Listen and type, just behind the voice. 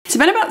It's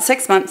been about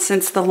 6 months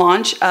since the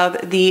launch of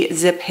the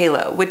Ziip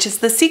Halo, which is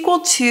the sequel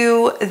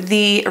to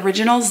the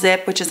original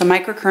Ziip, which is a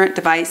microcurrent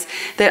device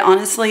that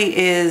honestly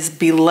is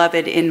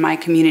beloved in my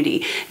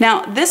community.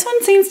 Now, this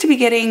one seems to be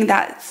getting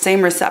that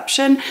same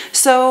reception,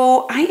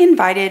 so I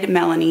invited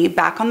Melanie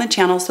back on the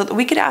channel so that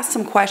we could ask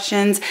some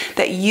questions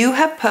that you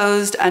have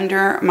posed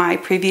under my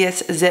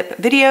previous Ziip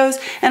videos,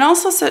 and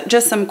also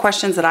just some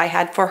questions that I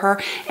had for her.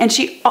 And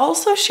she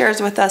also shares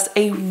with us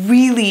a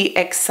really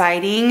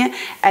exciting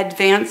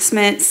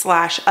advancement /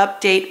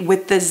 update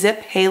with the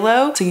Ziip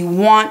Halo. So you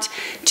want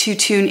to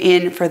tune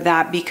in for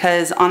that,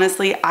 because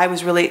honestly, I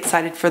was really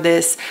excited for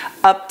this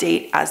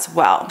update as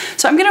well.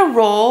 So I'm gonna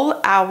roll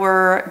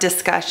our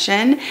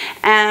discussion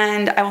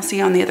and I will see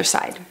you on the other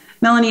side.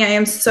 Melanie, I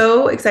am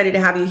so excited to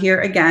have you here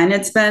again.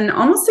 It's been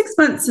almost 6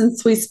 months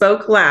since we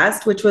spoke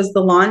last, which was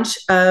the launch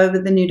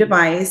of the new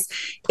device.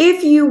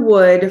 If you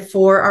would,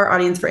 for our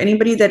audience, for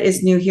anybody that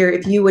is new here,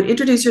 if you would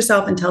introduce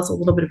yourself and tell us a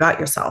little bit about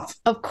yourself.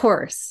 Of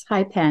course.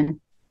 Hi,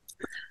 Penn.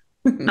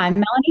 I'm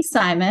Melanie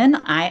Simon.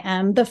 I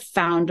am the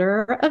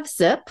founder of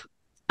Ziip.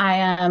 I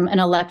am an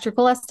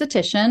electrical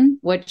esthetician,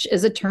 which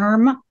is a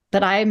term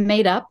that I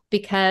made up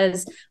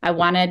because I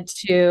wanted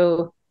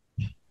to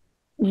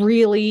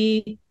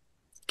really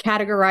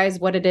categorize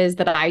what it is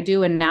that I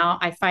do. And now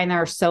I find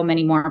there are so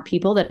many more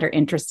people that are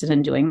interested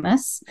in doing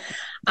this.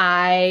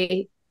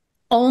 I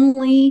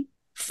only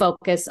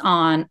focus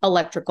on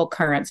electrical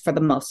currents for the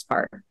most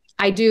part.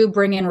 I do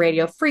bring in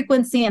radio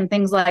frequency and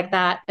things like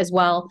that as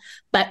well.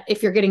 But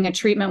if you're getting a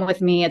treatment with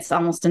me, it's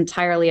almost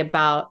entirely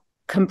about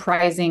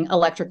comprising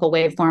electrical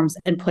waveforms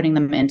and putting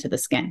them into the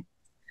skin.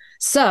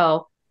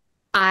 So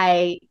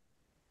I've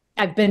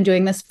been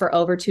doing this for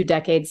over 2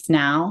 decades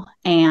now,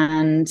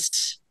 and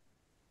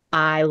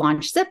I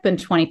launched Ziip in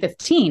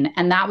 2015.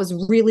 And that was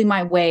really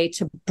my way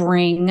to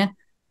bring,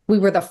 we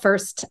were the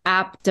first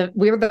app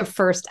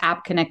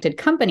connected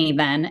company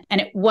then. And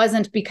it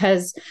wasn't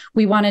because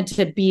we wanted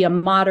to be a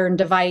modern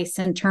device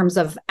in terms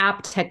of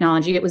app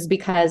technology. It was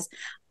because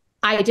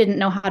I didn't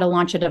know how to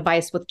launch a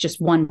device with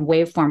just one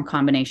waveform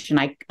combination.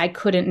 I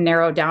couldn't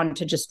narrow down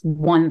to just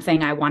one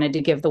thing I wanted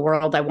to give the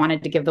world. I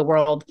wanted to give the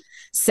world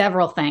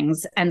several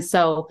things. And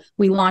so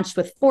we launched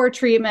with 4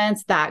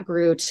 treatments. That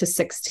grew to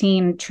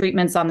 16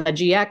 treatments on the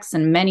GX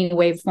and many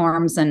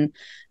waveforms, and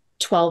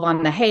 12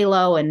 on the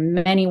Halo, and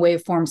many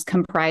waveforms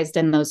comprised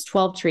in those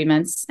 12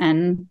 treatments.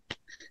 And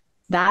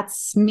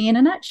that's me in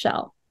a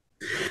nutshell.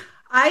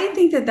 I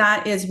think that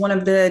that is one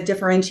of the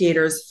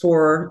differentiators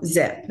for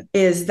Ziip,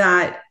 is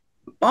that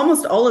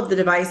almost all of the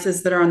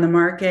devices that are on the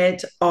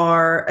market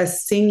are a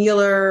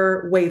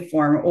singular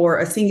waveform or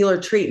a singular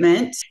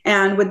treatment.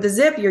 And with the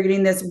Ziip, you're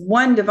getting this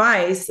one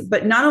device,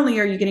 but not only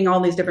are you getting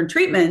all these different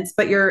treatments,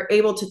 but you're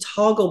able to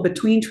toggle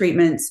between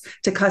treatments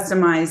to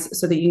customize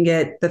so that you can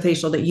get the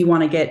facial that you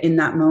want to get in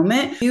that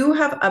moment. You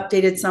have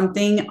updated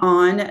something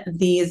on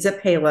the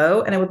Ziip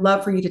Halo, and I would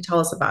love for you to tell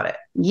us about it.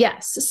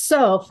 Yes.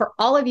 So for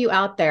all of you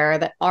out there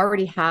that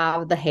already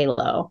have the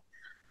Halo,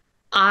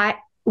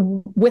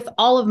 with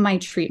all of my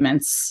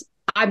treatments,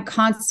 I'm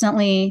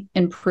constantly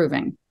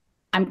improving.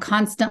 I'm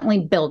constantly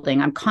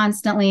building. I'm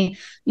constantly,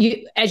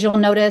 as you'll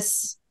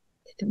notice,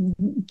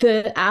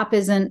 the app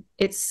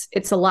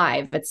it's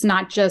alive. It's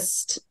not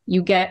just,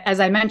 you get,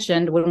 as I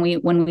mentioned, when we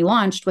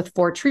launched with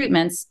 4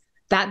 treatments,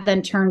 that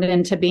then turned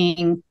into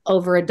being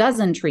over a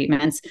dozen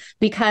treatments,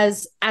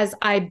 because as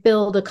I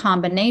build a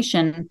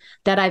combination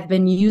that I've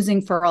been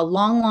using for a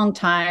long, long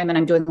time, and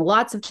I'm doing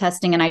lots of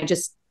testing, and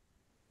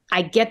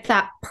I get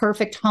that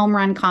perfect home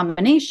run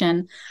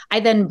combination,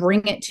 I then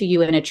bring it to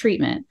you in a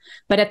treatment.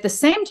 But at the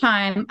same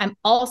time, I'm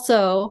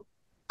also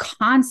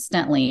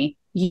constantly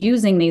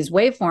using these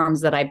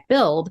waveforms that I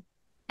build,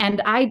 and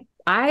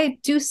I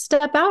do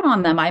step out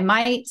on them. I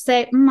might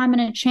say, I'm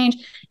going to change,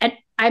 and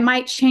I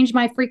might change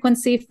my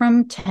frequency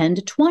from 10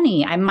 to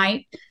 20. I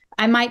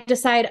might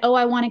decide, oh,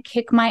 I want to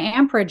kick my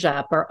amperage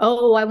up, or,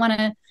 oh, I want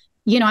to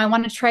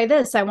try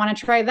this, I want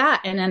to try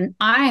that. And then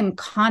I'm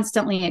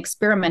constantly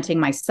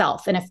experimenting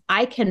myself. And if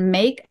I can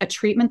make a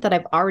treatment that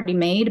I've already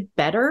made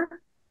better,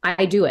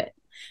 I do it.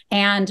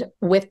 And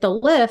with the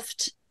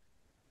lift,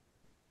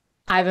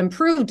 I've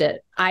improved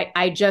it.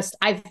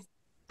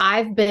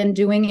 I've been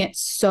doing it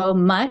so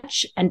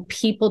much, and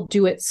people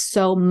do it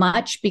so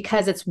much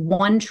because it's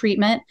one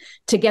treatment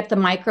to get the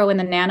micro and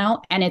the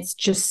nano, and it's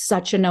just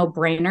such a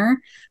no-brainer.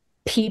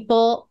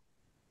 People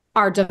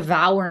are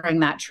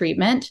devouring that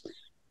treatment.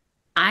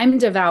 I'm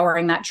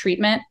devouring that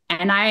treatment,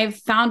 and I've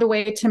found a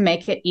way to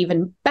make it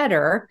even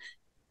better.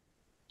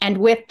 And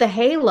with the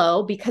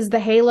Halo, because the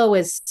Halo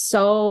is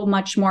so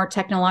much more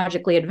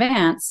technologically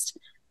advanced,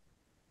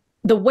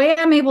 the way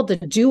I'm able to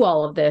do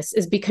all of this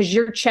is because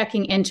you're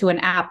checking into an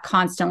app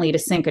constantly to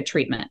sync a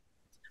treatment,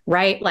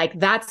 right? Like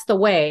that's the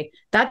way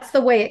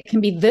it can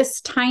be this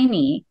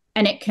tiny,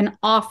 and it can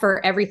offer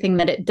everything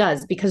that it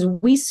does, because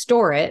we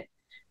store it.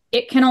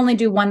 It can only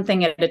do one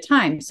thing at a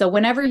time. So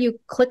whenever you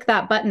click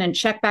that button and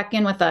check back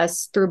in with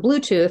us through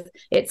Bluetooth,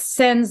 it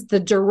sends the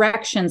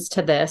directions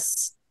to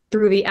this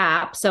through the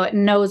app, so it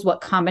knows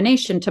what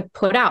combination to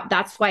put out.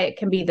 That's why it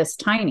can be this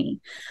tiny.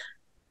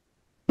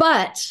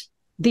 But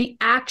the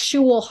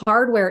actual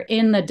hardware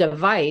in the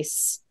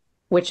device,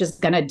 which is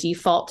going to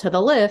default to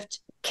the lift,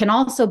 can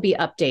also be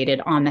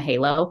updated on the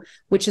Halo,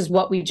 which is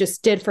what we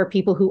just did for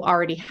people who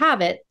already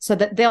have it, so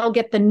that they'll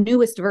get the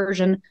newest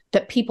version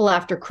that people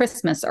after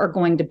Christmas are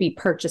going to be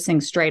purchasing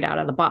straight out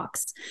of the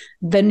box.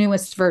 The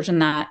newest version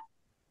that,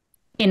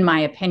 in my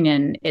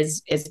opinion,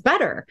 is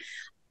better.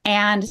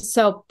 And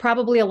so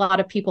probably a lot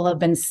of people have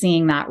been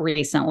seeing that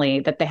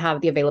recently, that they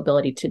have the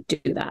availability to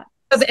do that.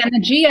 And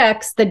the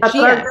GX,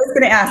 I was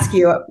going to ask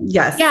you.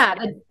 Yes. Yeah,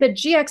 the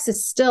GX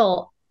is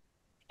still,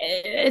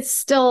 it's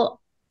still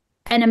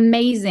an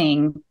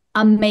amazing,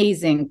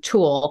 amazing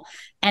tool.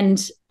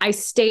 And I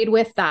stayed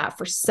with that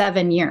for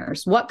 7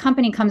 years. What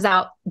company comes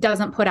out,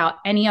 doesn't put out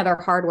any other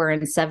hardware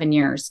in 7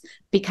 years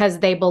because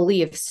they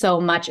believe so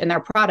much in their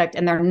product,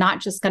 and they're not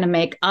just going to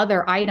make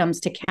other items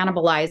to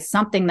cannibalize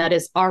something that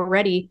is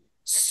already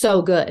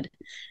so good.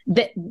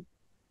 That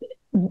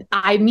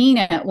I mean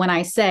it when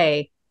I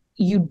say,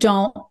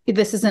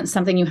 this isn't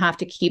something you have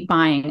to keep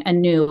buying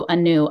anew.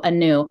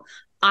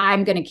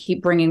 I'm going to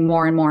keep bringing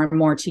more and more and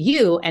more to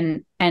you.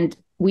 And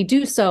we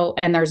do so,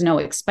 and there's no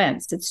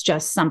expense. It's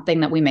just something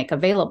that we make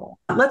available.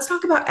 Let's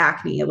talk about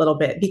acne a little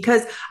bit,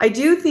 because I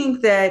do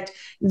think that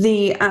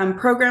the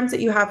programs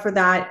that you have for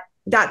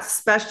that's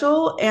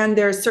special, and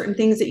there's certain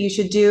things that you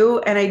should do.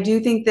 And I do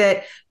think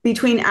that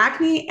between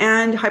acne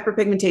and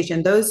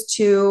hyperpigmentation, those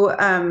two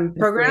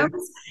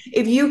programs,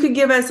 if you could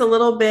give us a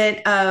little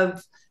bit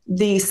of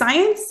the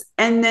science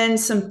and then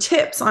some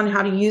tips on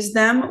how to use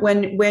them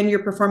when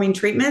you're performing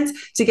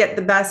treatments to get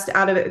the best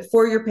out of it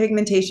for your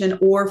pigmentation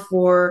or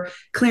for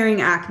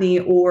clearing acne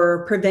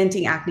or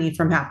preventing acne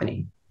from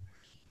happening.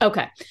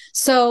 Okay.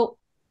 So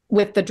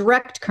with the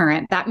direct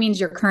current, that means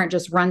your current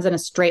just runs in a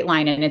straight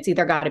line, and it's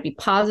either got to be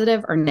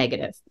positive or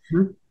negative.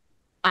 Mm-hmm.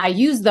 I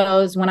use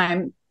those when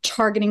I'm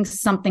targeting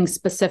something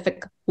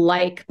specific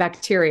like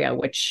bacteria,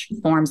 which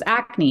forms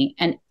acne.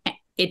 And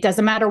it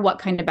doesn't matter what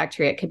kind of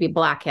bacteria. It could be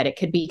blackhead. It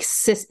could be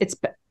it's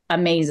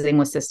amazing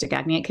with cystic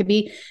acne. It could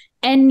be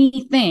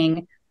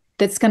anything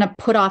that's going to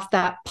put off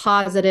that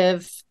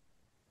positive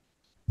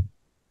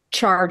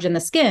charge in the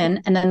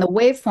skin. And then the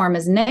waveform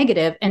is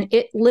negative. And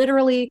it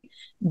literally,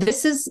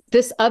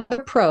 this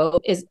other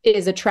probe is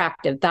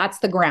attractive. That's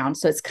the ground.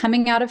 So it's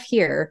coming out of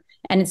here,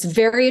 and it's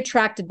very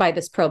attracted by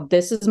this probe.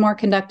 This is more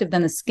conductive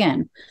than the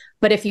skin.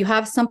 But if you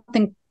have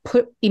something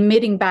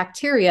emitting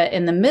bacteria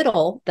in the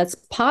middle that's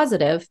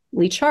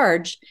positively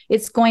charged,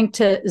 it's going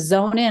to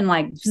zone in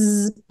like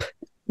zip,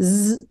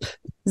 zip,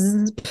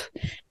 zip.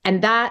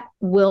 And that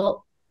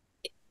will,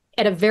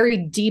 at a very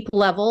deep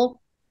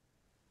level,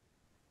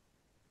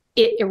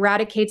 it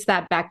eradicates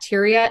that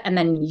bacteria, and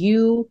then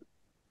you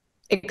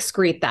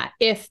excrete that.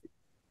 If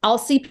I'll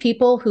see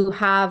people who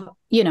have,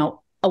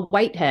 a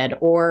whitehead,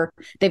 or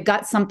they've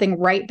got something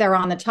right there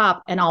on the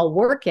top, and I'll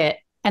work it,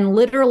 and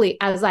literally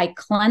as I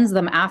cleanse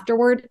them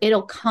afterward,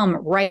 it'll come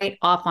right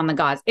off on the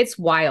gauze. It's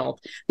wild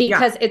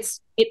because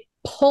it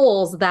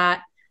pulls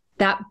that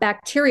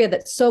bacteria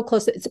that's so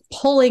close. It's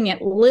pulling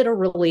it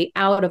literally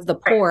out of the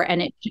pore,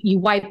 and you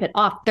wipe it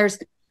off.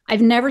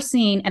 I've never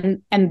seen,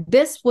 and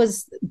this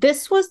was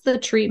the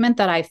treatment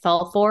that I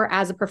fell for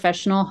as a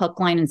professional, hook,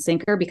 line, and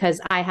sinker, because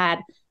I had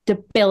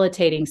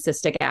debilitating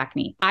cystic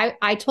acne.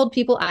 I told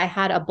people I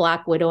had a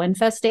black widow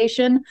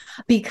infestation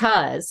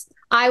because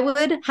I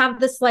would have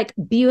this like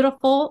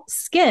beautiful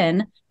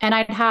skin, and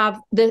I'd have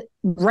the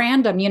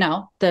random,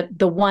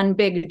 the one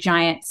big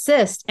giant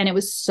cyst. And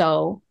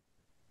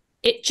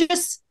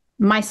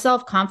my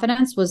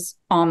self-confidence was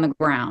on the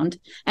ground.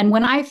 And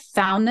when I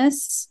found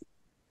this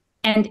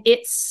and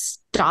it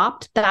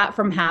stopped that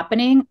from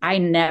happening, I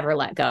never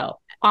let go.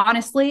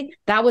 Honestly,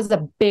 that was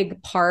a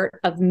big part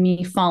of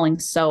me falling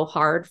so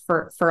hard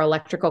for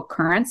electrical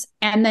currents,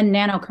 and then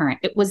nanocurrent.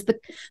 It was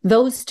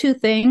those two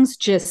things.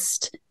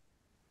 Just,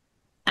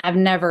 I've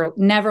never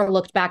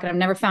looked back, and I've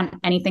never found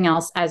anything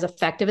else as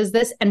effective as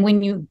this. And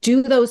when you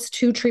do those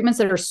two treatments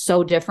that are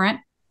so different,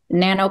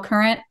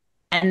 nanocurrent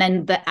and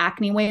then the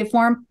acne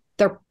waveform,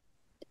 they're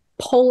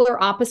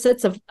polar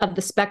opposites of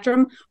the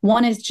spectrum.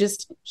 One is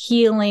just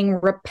healing,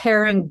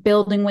 repairing,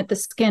 building with the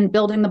skin,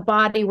 building the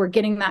body. We're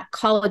getting that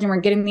collagen, we're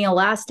getting the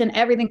elastin,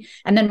 everything.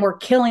 And then we're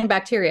killing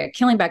bacteria.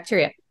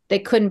 They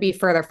couldn't be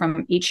further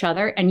from each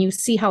other. And you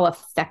see how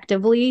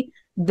effectively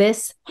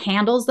this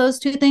handles those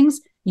two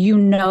things.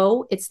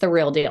 It's the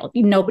real deal.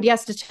 Nobody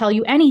has to tell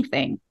you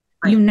anything.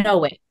 Right. You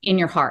know it in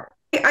your heart.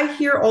 I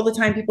hear all the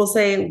time people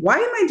say, why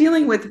am I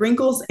dealing with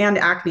wrinkles and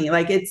acne?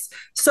 Like, it's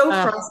so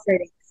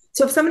frustrating.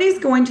 So if somebody's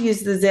going to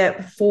use the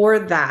Ziip for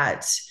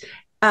that,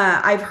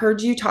 I've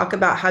heard you talk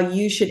about how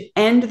you should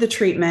end the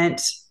treatment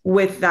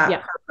with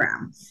that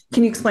program.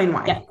 Can you explain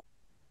why? Yeah.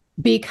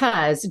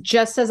 Because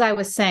just as I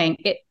was saying,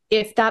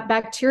 if that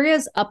bacteria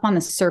is up on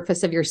the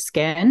surface of your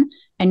skin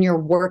and you're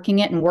working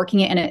it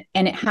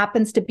and it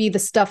happens to be the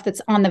stuff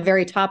that's on the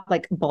very top,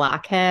 like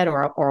blackhead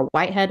or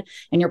whitehead,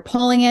 and you're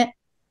pulling it,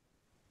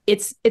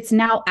 it's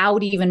now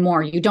out even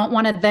more. You don't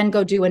want to then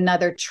go do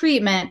another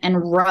treatment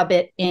and rub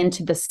it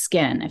into the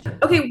skin.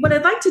 Okay, what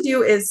I'd like to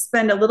do is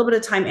spend a little bit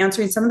of time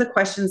answering some of the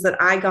questions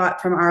that I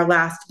got from our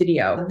last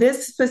video.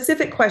 This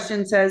specific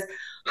question says,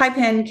 "Hi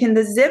Pen, can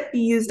the Ziip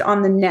be used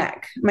on the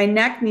neck? My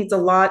neck needs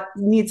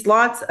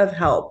lots of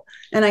help."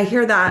 And I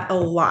hear that a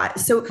lot.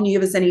 So can you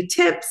give us any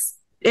tips,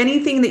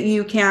 anything that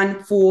you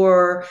can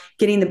for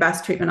getting the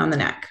best treatment on the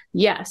neck?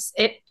 Yes,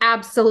 it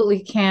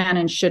absolutely can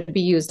and should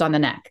be used on the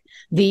neck.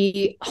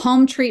 The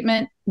home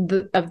treatment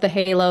of the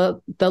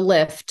Halo, the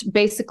lift,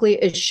 basically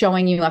is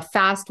showing you a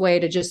fast way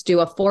to just do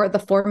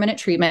the 4-minute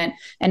treatment,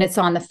 and it's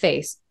on the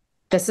face.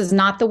 This is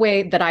not the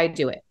way that I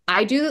do it.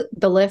 I do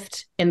the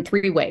lift in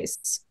 3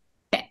 ways.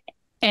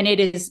 And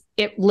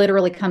it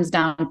literally comes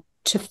down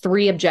to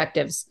 3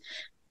 objectives.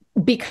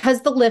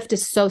 Because the lift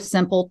is so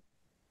simple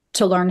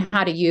to learn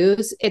how to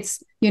use,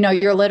 it's,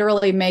 you're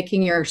literally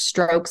making your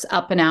strokes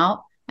up and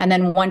out. And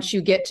then once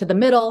you get to the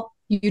middle,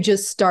 you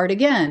just start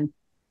again.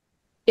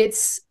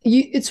 It's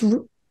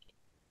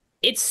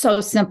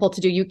so simple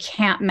to do. You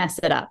can't mess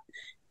it up.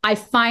 I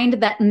find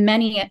that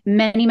many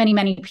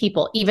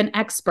people, even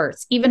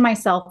experts, even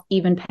myself,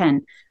 even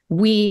Penn,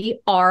 we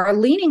are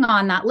leaning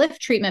on that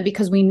lift treatment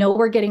because we know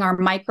we're getting our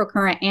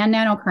microcurrent and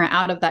nanocurrent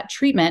out of that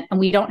treatment, and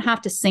we don't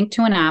have to sync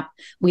to an app.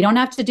 We don't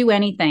have to do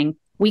anything.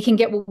 We can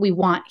get what we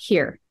want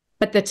here.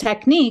 But the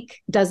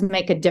technique does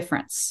make a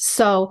difference.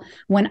 So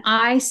when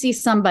I see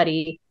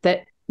somebody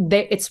that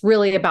it's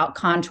really about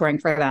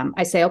contouring for them,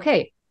 I say,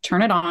 okay,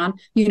 turn it on,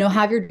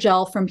 have your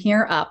gel from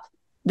here up.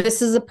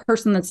 This is a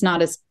person that's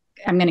not as,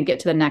 I'm going to get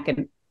to the neck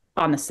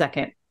on the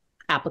second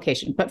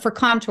application. But for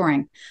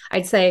contouring,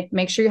 I'd say,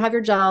 make sure you have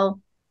your gel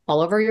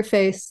all over your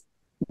face,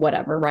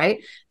 whatever,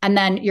 right? And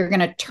then you're going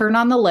to turn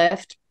on the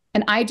lift.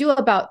 And I do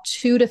about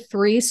 2 to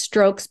 3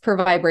 strokes per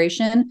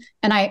vibration.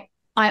 And I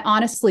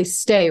honestly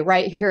stay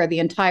right here the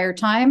entire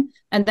time.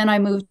 And then I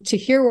move to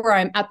here where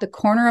I'm at the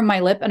corner of my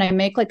lip, and I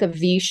make like a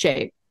V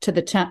shape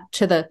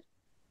to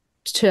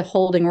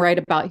holding right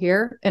about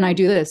here. And I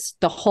do this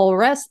the whole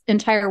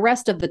entire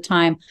rest of the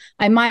time.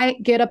 I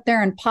might get up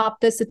there and pop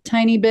this a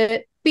tiny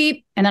bit,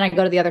 beep, and then I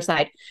go to the other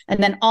side.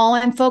 And then all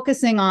I'm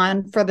focusing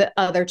on for the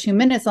other 2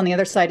 minutes on the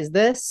other side is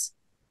this.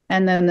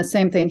 And then the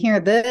same thing here,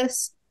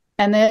 this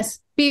and this,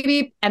 beep,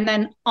 beep. And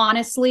then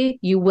honestly,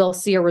 you will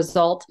see a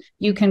result.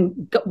 You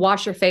can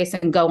wash your face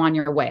and go on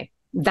your way.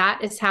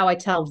 That is how I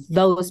tell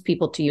those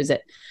people to use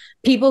it.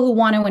 People who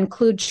want to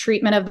include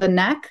treatment of the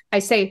neck, I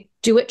say,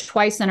 do it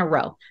twice in a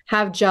row.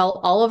 Have gel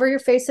all over your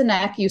face and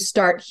neck. You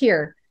start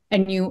here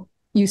and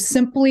you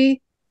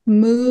simply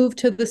move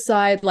to the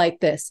side like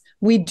this.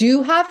 We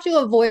do have to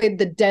avoid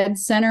the dead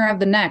center of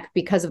the neck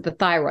because of the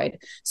thyroid.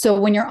 So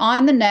when you're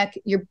on the neck,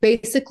 you're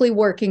basically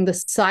working the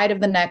side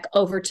of the neck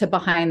over to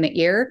behind the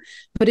ear.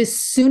 But as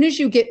soon as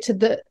you get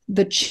to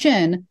the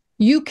chin,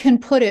 you can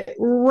put it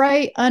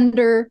right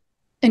under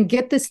and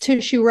get this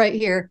tissue right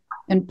here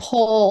and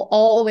pull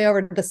all the way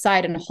over to the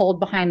side and hold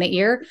behind the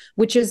ear,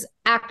 which is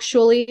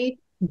actually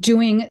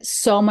doing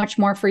so much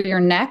more for your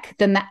neck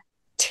than that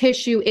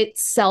tissue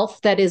itself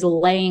that is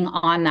laying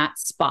on that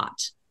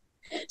spot.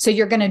 So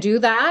you're going to do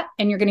that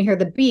and you're going to hear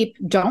the beep.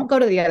 Don't go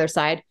to the other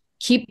side.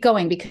 Keep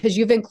going because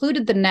you've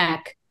included the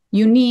neck.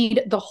 You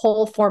need the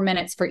whole 4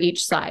 minutes for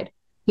each side.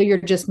 So you're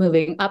just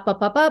moving up,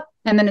 up, up, up,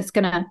 and then it's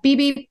going to beep,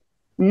 beep.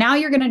 Now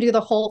you're going to do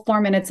the whole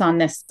 4 minutes on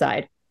this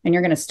side. And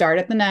you're going to start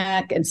at the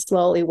neck and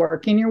slowly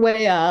working your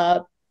way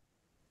up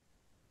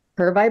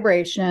per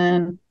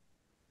vibration.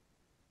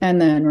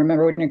 And then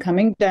remember when you're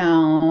coming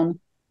down,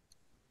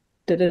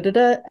 da, da, da,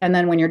 da, and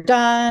then when you're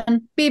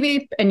done, beep,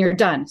 beep, and you're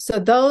done. So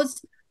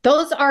those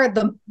are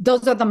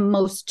the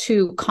most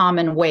 2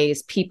 common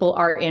ways people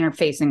are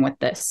interfacing with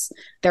this.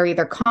 They're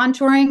either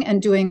contouring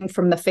and doing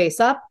from the face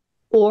up,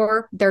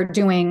 or they're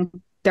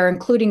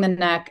including the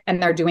neck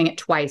and they're doing it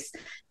twice.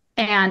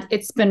 And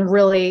it's been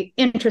really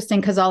interesting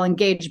because I'll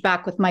engage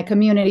back with my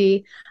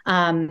community.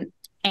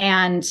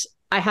 And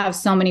I have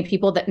so many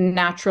people that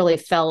naturally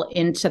fell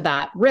into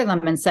that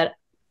rhythm and said,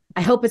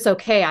 I hope it's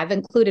okay. I've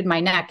included my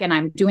neck and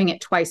I'm doing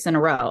it twice in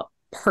a row.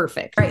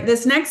 Perfect. All right.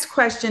 This next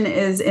question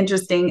is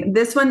interesting.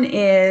 This one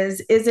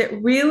is it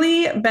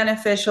really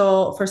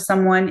beneficial for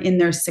someone in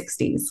their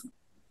 60s?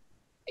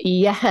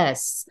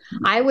 Yes,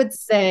 I would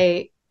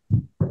say.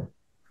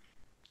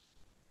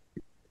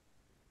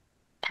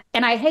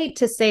 And I hate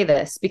to say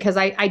this because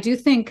I do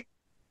think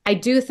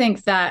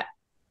that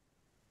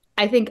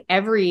I think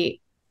every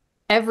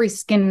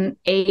skin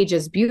age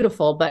is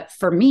beautiful. But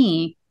for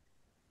me,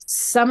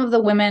 some of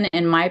the women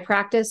in my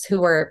practice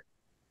who are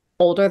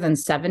older than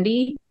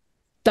 70,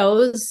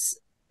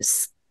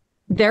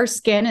 their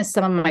skin is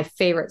some of my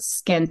favorite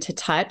skin to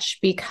touch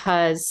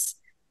because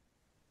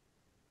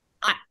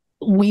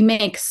we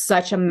make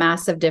such a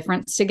massive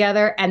difference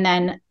together. And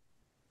then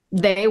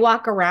they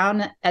walk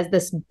around as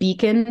this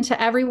beacon to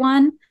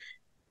everyone.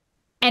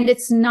 And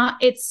it's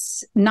not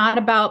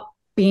about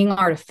being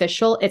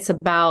artificial. It's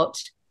about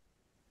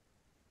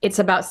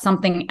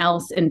something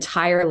else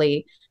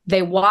entirely.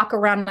 They walk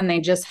around and they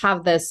just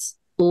have this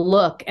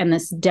look and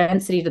this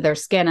density to their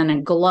skin and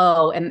a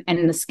glow, and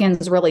the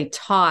skin's really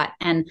taut.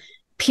 And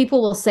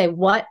people will say,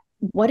 what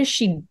is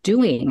she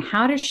doing?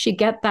 How does she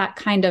get that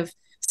kind of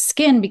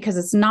skin? Because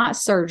it's not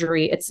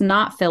surgery. It's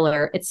not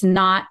filler. It's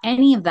not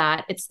any of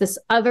that. It's this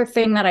other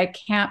thing that I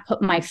can't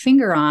put my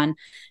finger on.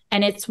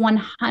 And it's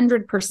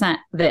 100%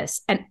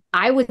 this. And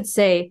I would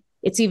say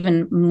it's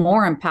even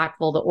more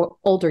impactful the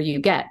older you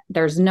get.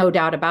 There's no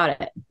doubt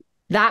about it.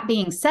 That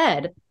being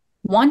said,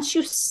 once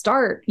you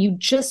start, you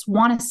just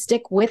want to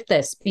stick with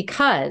this,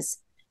 because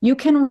you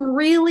can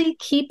really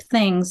keep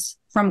things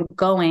from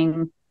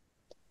going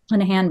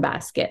in a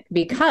handbasket.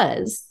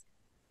 Because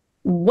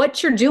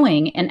what you're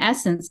doing, in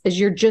essence, is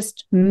you're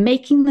just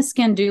making the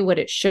skin do what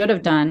it should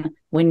have done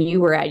when you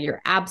were at your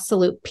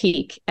absolute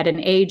peak, at an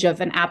age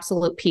of an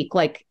absolute peak,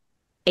 like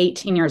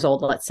 18 years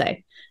old, let's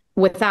say,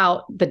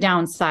 without the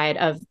downside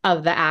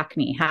of the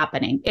acne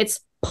happening. It's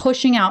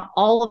pushing out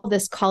all of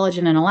this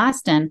collagen and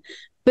elastin,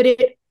 but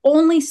it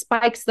only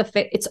spikes the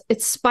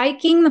it's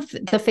spiking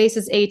the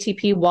face's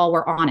ATP while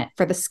we're on it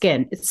for the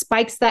skin. It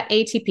spikes that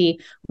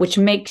ATP, which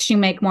makes you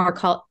make more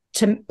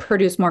to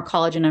produce more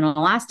collagen and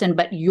elastin,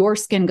 but your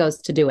skin goes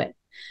to do it.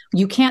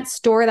 You can't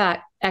store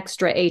that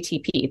extra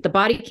ATP. The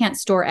body can't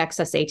store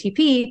excess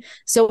ATP.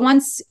 So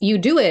once you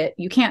do it,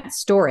 you can't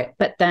store it.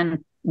 But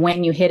then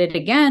when you hit it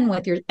again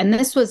with and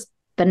this was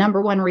the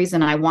number one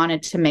reason I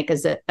wanted to make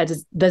the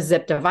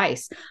Ziip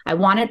device. I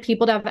wanted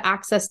people to have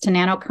access to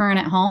nanocurrent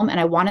at home, and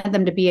I wanted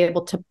them to be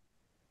able to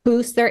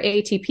boost their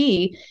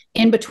ATP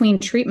in between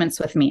treatments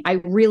with me. I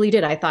really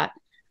did. I thought,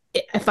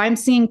 if I'm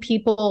seeing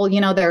people,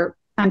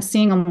 I'm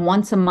seeing them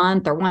once a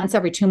month or once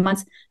every 2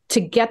 months,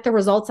 to get the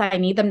results I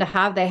need them to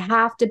have, they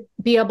have to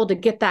be able to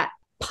get that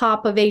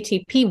pop of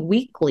ATP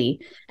weekly.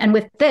 And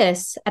with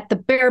this, at the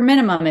bare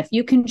minimum, if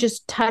you can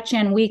just touch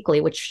in weekly,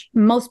 which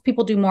most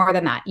people do more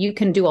than that, you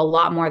can do a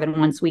lot more than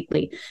once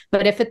weekly.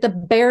 But if at the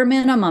bare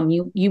minimum,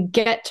 you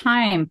get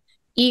time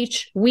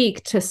each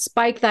week to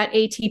spike that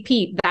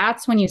ATP,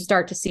 that's when you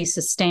start to see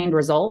sustained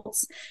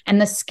results.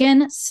 And the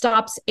skin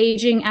stops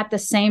aging at the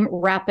same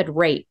rapid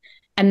rate.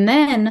 And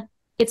then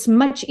it's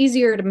much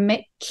easier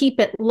to keep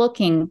it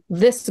looking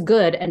this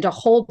good and to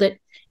hold it.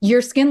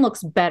 Your skin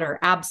looks better.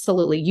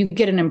 Absolutely. You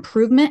get an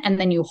improvement and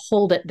then you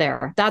hold it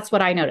there. That's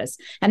what I notice.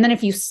 And then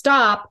if you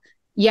stop,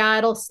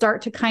 it'll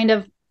start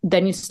to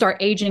then you start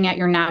aging at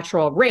your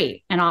natural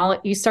rate, and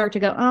you start to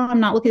go, oh, I'm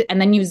not looking. And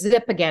then you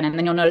zip again, and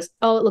then you'll notice,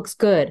 oh, it looks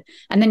good.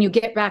 And then you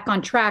get back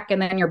on track, and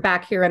then you're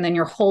back here, and then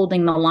you're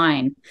holding the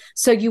line.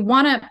 So you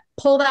want to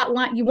pull that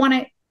line. You want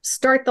to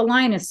start the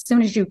line as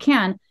soon as you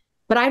can.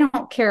 But I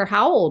don't care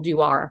how old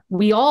you are.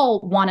 We all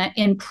want to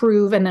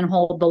improve and then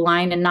hold the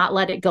line and not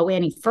let it go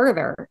any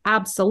further.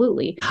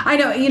 Absolutely. I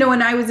know,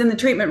 when I was in the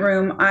treatment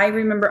room, I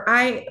remember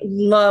I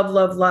loved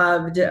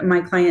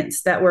my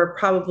clients that were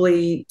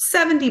probably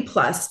 70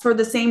 plus for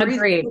the same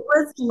reason. It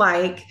was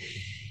like,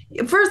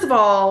 first of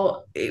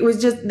all, it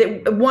was just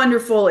a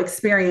wonderful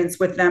experience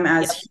with them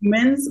as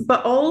humans,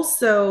 but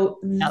also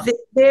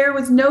there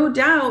was no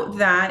doubt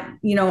that,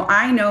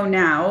 I know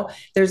now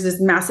there's this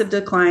massive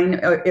decline,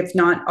 if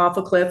not off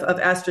a cliff, of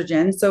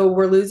estrogen. So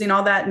we're losing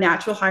all that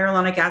natural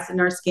hyaluronic acid in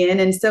our skin.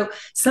 And so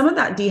some of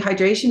that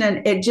dehydration,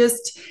 and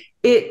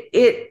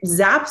it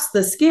zaps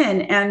the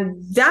skin.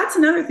 And that's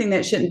another thing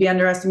that shouldn't be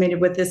underestimated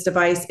with this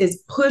device,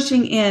 is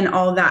pushing in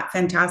all that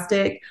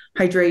fantastic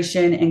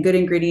hydration and good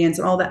ingredients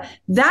and all that.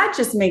 That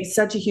just makes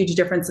such a huge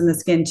difference in the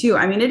skin too.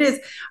 I mean,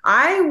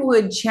 I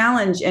would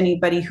challenge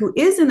anybody who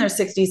is in their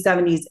 60s,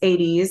 70s,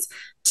 80s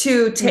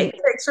to take a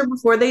picture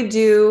before they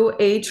do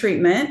a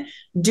treatment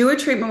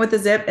with a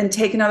Ziip, and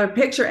take another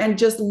picture and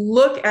just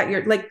look at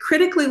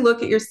critically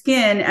look at your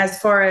skin, as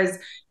far as,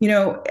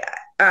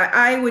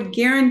 I would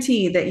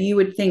guarantee that you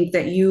would think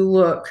that you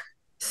look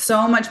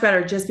so much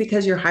better just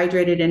because you're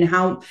hydrated and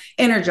how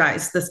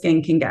energized the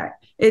skin can get.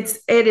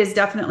 It is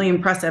definitely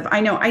impressive. I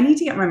know I need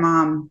to get my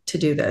mom to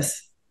do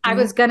this. I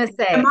was going to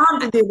say, my mom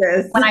to do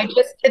this. When I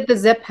just did the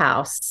Ziip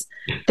house,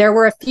 there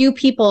were a few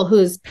people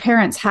whose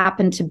parents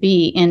happened to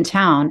be in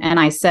town. And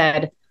I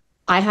said,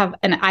 I have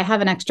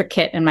an extra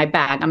kit in my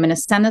bag. I'm going to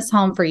send this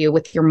home for you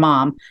with your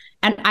mom.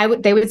 And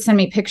they would send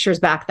me pictures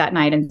back that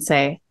night and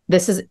say,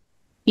 this is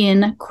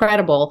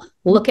incredible.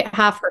 Look at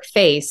half her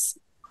face.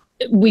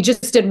 We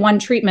just did one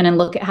treatment and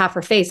look at half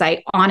her face.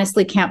 I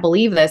honestly can't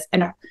believe this.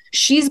 And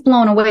she's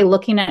blown away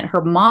looking at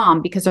her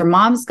mom, because her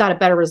mom's got a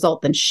better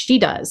result than she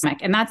does.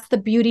 And that's the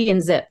beauty in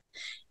Ziip.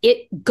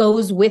 It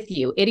goes with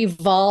you. It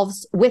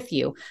evolves with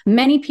you.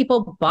 Many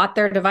people bought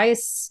their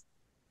device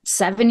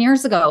 7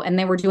 years ago and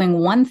they were doing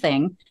one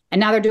thing, and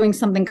now they're doing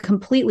something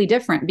completely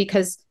different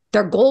because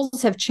their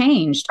goals have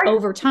changed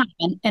over time.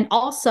 And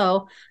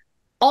also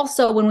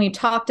when we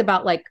talked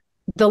about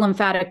the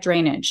lymphatic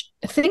drainage,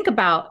 think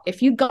about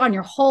if you've gone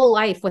your whole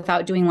life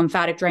without doing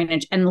lymphatic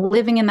drainage and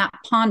living in that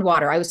pond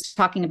water I was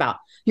talking about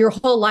your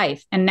whole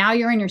life, and now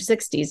you're in your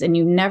 60s and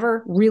you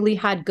never really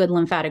had good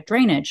lymphatic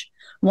drainage.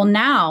 Well,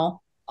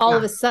 now all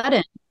of a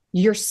sudden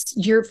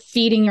you're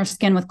feeding your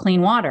skin with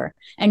clean water,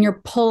 and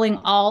you're pulling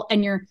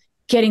and you're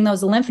getting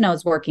those lymph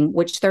nodes working,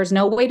 which there's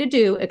no way to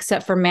do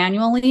except for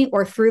manually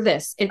or through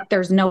this.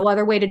 There's no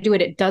other way to do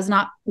it. It does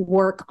not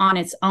work on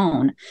its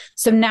own.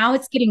 So now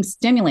it's getting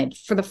stimulated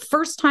for the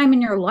first time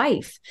in your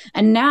life.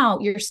 And now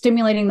you're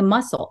stimulating the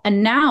muscle.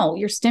 And now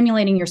you're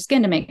stimulating your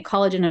skin to make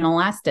collagen and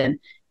elastin.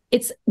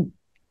 It's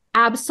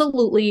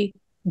absolutely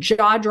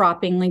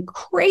jaw-droppingly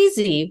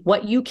crazy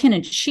what you can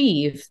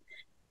achieve.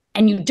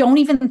 And you don't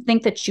even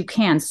think that you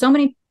can. So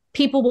many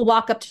people will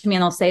walk up to me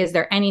and they'll say, is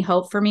there any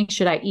hope for me?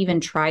 Should I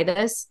even try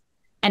this?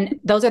 And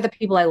those are the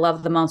people I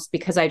love the most,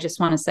 because I just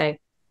want to say,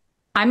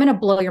 I'm going to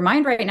blow your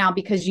mind right now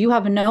because you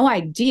have no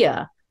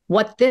idea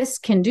what this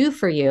can do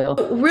for you.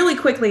 Really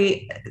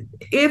quickly,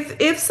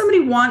 if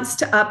somebody wants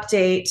to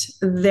update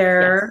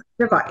their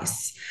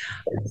device,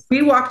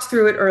 we walked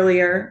through it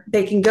earlier,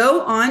 they can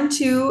go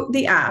onto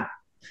the app.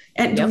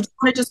 And do you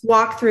want to just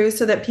walk through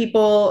so that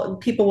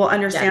people will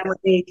understand what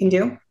they can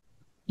do?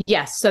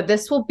 Yes. So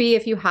this will be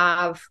if you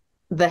have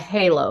the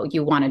Halo,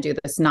 you want to do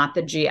this, not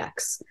the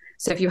GX.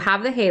 So if you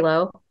have the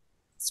Halo,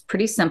 it's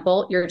pretty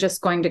simple. You're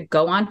just going to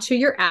go onto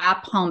your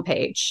app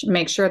homepage,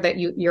 make sure that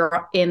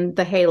you're in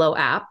the Halo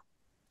app.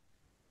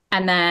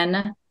 And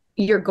then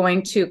you're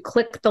going to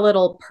click the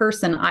little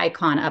person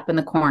icon up in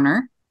the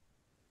corner.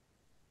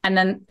 And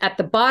then at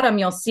the bottom,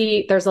 you'll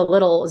see there's a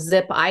little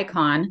zip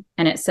icon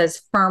and it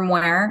says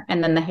firmware.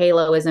 And then the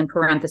Halo is in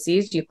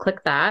parentheses. You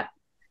click that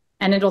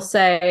and it'll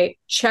say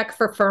check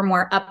for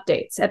firmware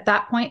updates. At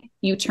that point,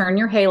 you turn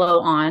your Halo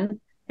on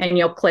and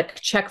you'll click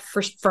check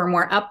for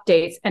firmware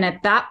updates. And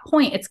at that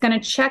point, it's going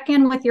to check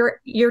in with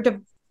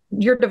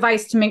your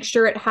device to make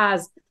sure it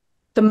has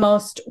the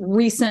most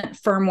recent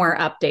firmware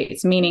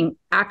updates, meaning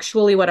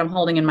actually what I'm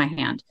holding in my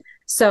hand.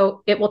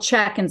 So it will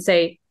check and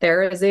say,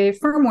 there is a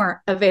firmware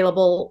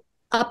available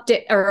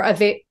update or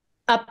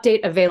update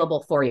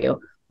available for you.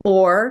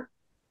 Or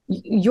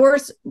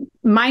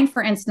mine,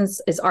 for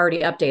instance, is already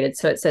updated.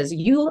 So it says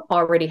you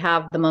already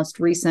have the most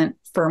recent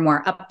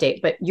firmware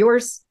update, but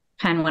yours,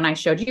 Penn, when I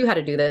showed you how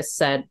to do this,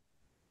 said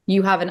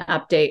you have an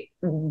update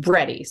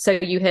ready. So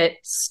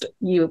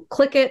you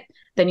click it,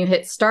 then you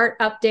hit start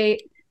update.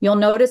 You'll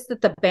notice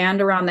that the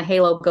band around the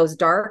Halo goes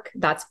dark.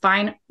 That's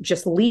fine.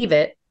 Just leave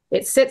it.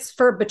 It sits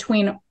for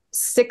between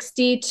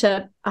 60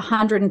 to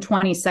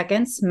 120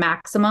 seconds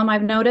maximum,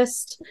 I've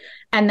noticed.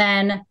 And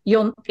then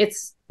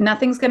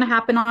nothing's going to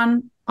happen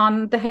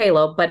on the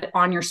Halo, but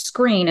on your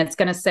screen, it's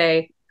going to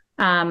say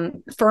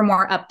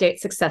firmware update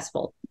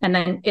successful. And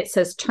then it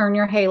says turn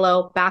your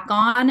Halo back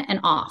on and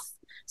off.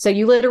 So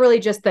you literally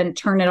just then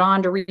turn it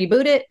on to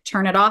reboot it,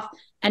 turn it off.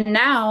 And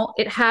now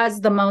it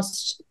has the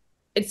most,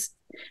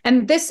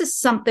 and this is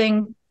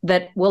something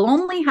that will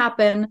only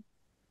happen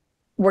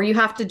where you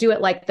have to do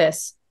it like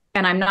this.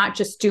 And I'm not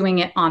just doing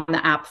it on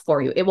the app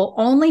for you. It will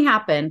only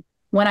happen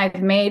when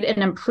I've made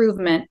an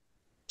improvement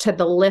to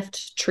the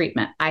lift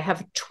treatment. I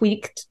have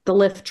tweaked the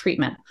lift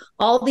treatment.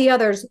 All the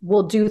others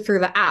will do through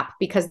the app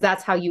because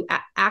that's how you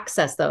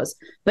access those.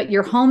 But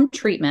your home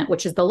treatment,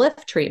 which is the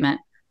lift treatment,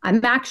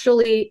 I'm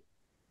actually,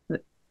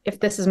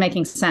 if this is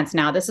making sense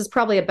now, this is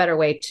probably a better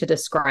way to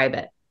describe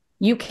it.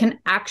 You can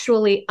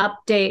actually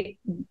update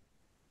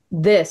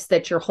this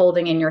that you're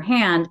holding in your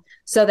hand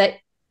so that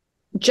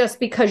just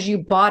because you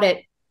bought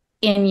it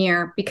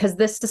because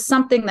this is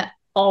something that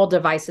all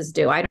devices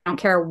do. I don't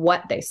care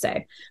what they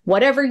say.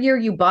 Whatever year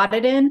you bought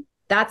it in,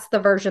 that's the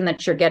version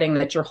that you're getting,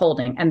 that you're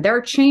holding. And there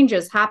are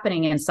changes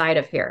happening inside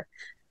of here.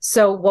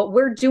 So what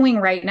we're doing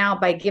right now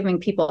by giving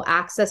people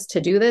access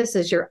to do this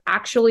is you're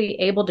actually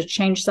able to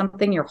change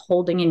something you're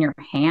holding in your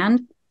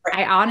hand.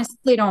 I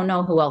honestly don't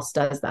know who else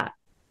does that.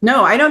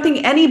 No, I don't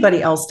think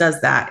anybody else does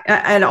that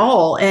at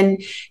all.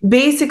 And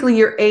basically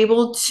you're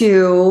able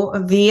to,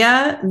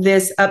 via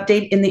this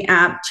update in the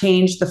app,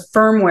 change the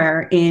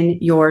firmware in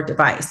your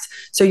device.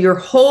 So you're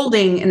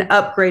holding an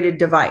upgraded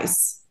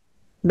device.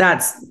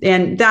 That's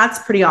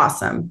pretty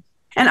awesome.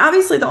 And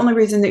obviously the only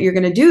reason that you're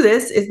going to do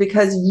this is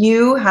because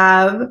you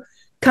have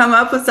come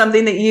up with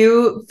something that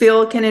you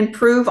feel can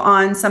improve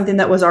on something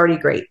that was already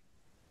great.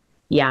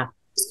 Yeah.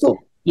 Cool.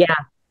 Yeah.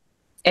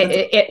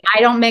 I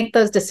don't make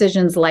those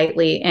decisions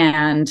lightly,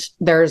 and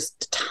there's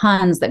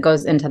tons that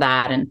goes into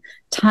that, and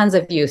tons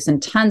of use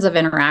and tons of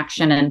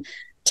interaction, and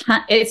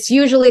it's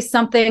usually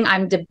something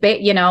I'm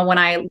when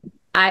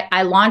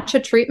I launch a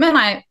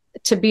treatment,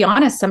 to be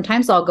honest,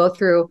 sometimes I'll go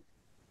through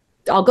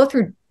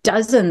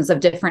dozens of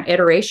different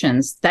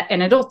iterations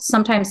and it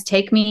sometimes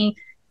takes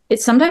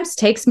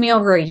me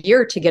over a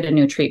year to get a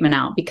new treatment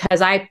out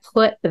because I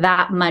put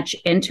that much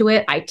into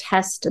it. I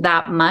test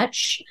that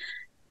much.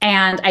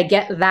 And I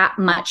get that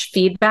much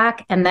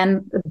feedback. And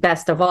then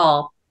best of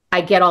all,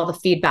 I get all the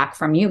feedback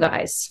from you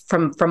guys,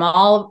 from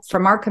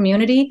our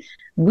community.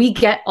 We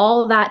get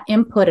all that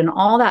input and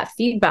all that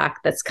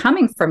feedback that's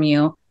coming from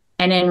you.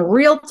 And in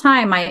real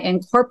time, I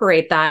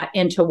incorporate that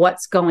into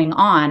what's going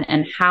on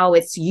and how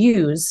it's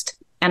used.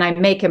 And I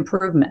make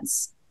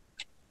improvements.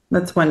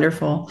 That's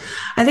wonderful.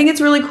 I think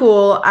it's really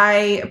cool.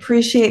 I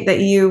appreciate that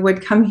you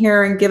would come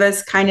here and give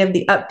us kind of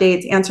the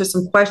updates, answer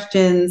some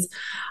questions.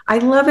 I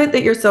love it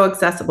that you're so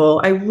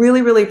accessible. I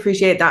really, really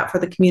appreciate that for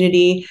the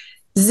community.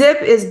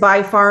 Ziip is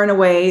by far and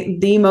away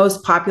the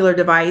most popular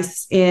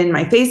device in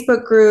my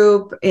Facebook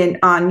group,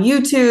 on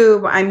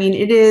YouTube. I mean,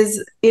 it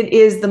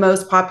is the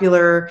most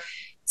popular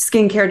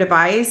skincare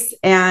device,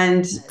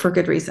 and for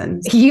good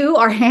reason. You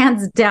are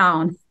hands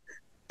down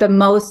the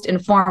most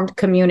informed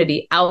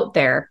community out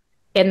there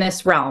in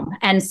this realm.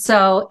 And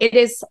so it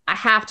is, I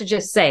have to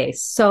just say,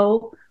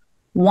 so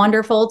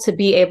wonderful to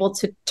be able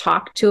to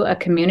talk to a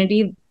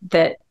community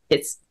that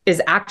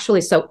is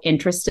actually so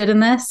interested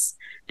in this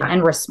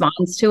and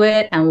responds to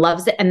it and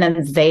loves it, and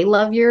then they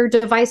love your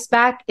device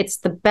back. It's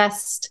the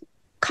best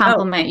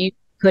compliment you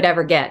could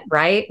ever get,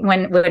 right?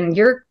 When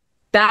you're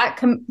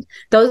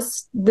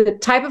the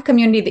type of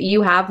community that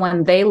you have,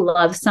 when they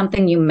love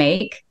something you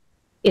make,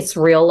 it's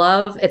real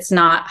love. It's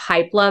not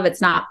hype love.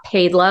 It's not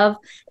paid love.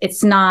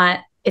 It's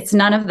none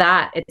of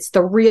that. It's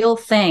the real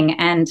thing.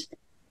 And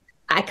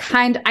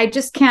I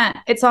just can't,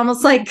 it's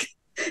almost like,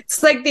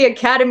 it's like the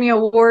Academy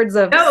Awards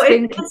of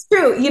it's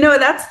true. You know,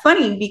 that's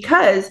funny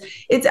because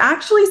it's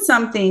actually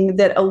something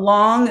that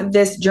along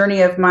this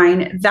journey of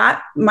mine,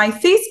 that my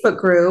Facebook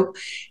group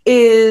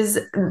is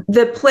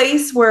the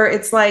place where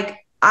it's like,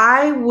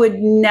 I would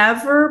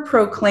never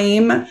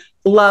proclaim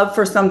love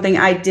for something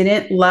I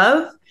didn't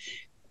love.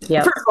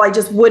 Yep. First of all, I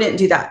just wouldn't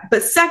do that.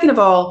 But second of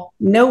all,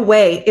 no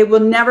way. It will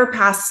never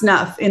pass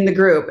snuff in the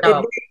group.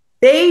 No.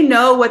 They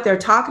know what they're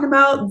talking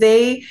about.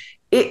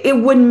 It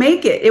wouldn't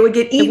make it. It would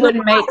get eaten. It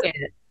wouldn't make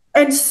it.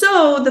 And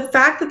so the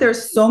fact that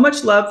there's so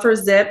much love for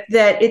Ziip,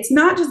 that it's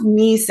not just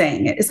me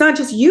saying it. It's not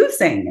just you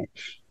saying it.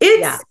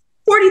 It's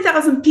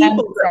 40,000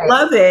 people that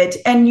love it.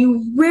 And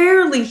you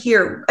rarely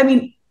hear, I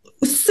mean,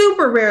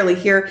 super rarely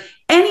hear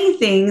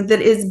anything that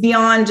is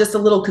beyond just a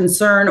little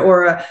concern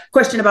or a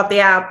question about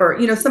the app or,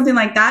 you know, something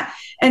like that.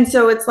 And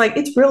so it's like,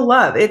 it's real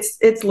love.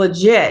 It's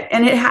legit.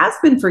 And it has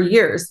been for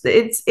years.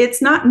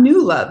 It's not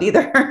new love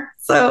either.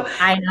 So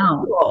I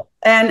know. Cool.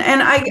 And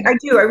I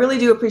really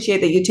do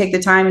appreciate that you take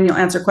the time and you'll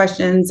answer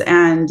questions.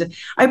 And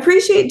I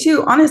appreciate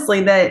too,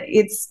 honestly, that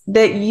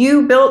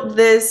you built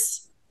this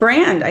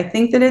brand. I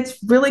think that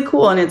it's really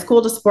cool, and it's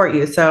cool to support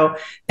you. So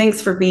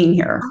thanks for being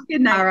here.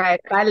 Good night. All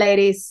right. Bye,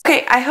 ladies.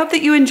 Okay. I hope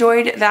that you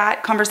enjoyed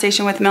that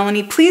conversation with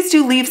Melanie. Please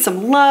do leave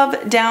some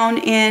love down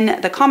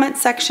in the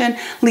comments section.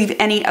 Leave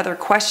any other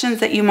questions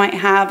that you might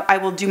have. I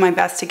will do my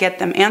best to get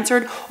them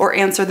answered or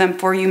answer them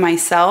for you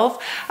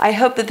myself. I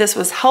hope that this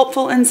was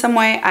helpful in some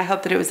way. I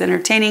hope that it was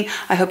entertaining.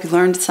 I hope you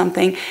learned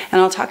something,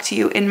 and I'll talk to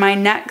you in my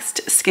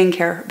next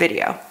skincare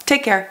video.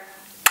 Take care.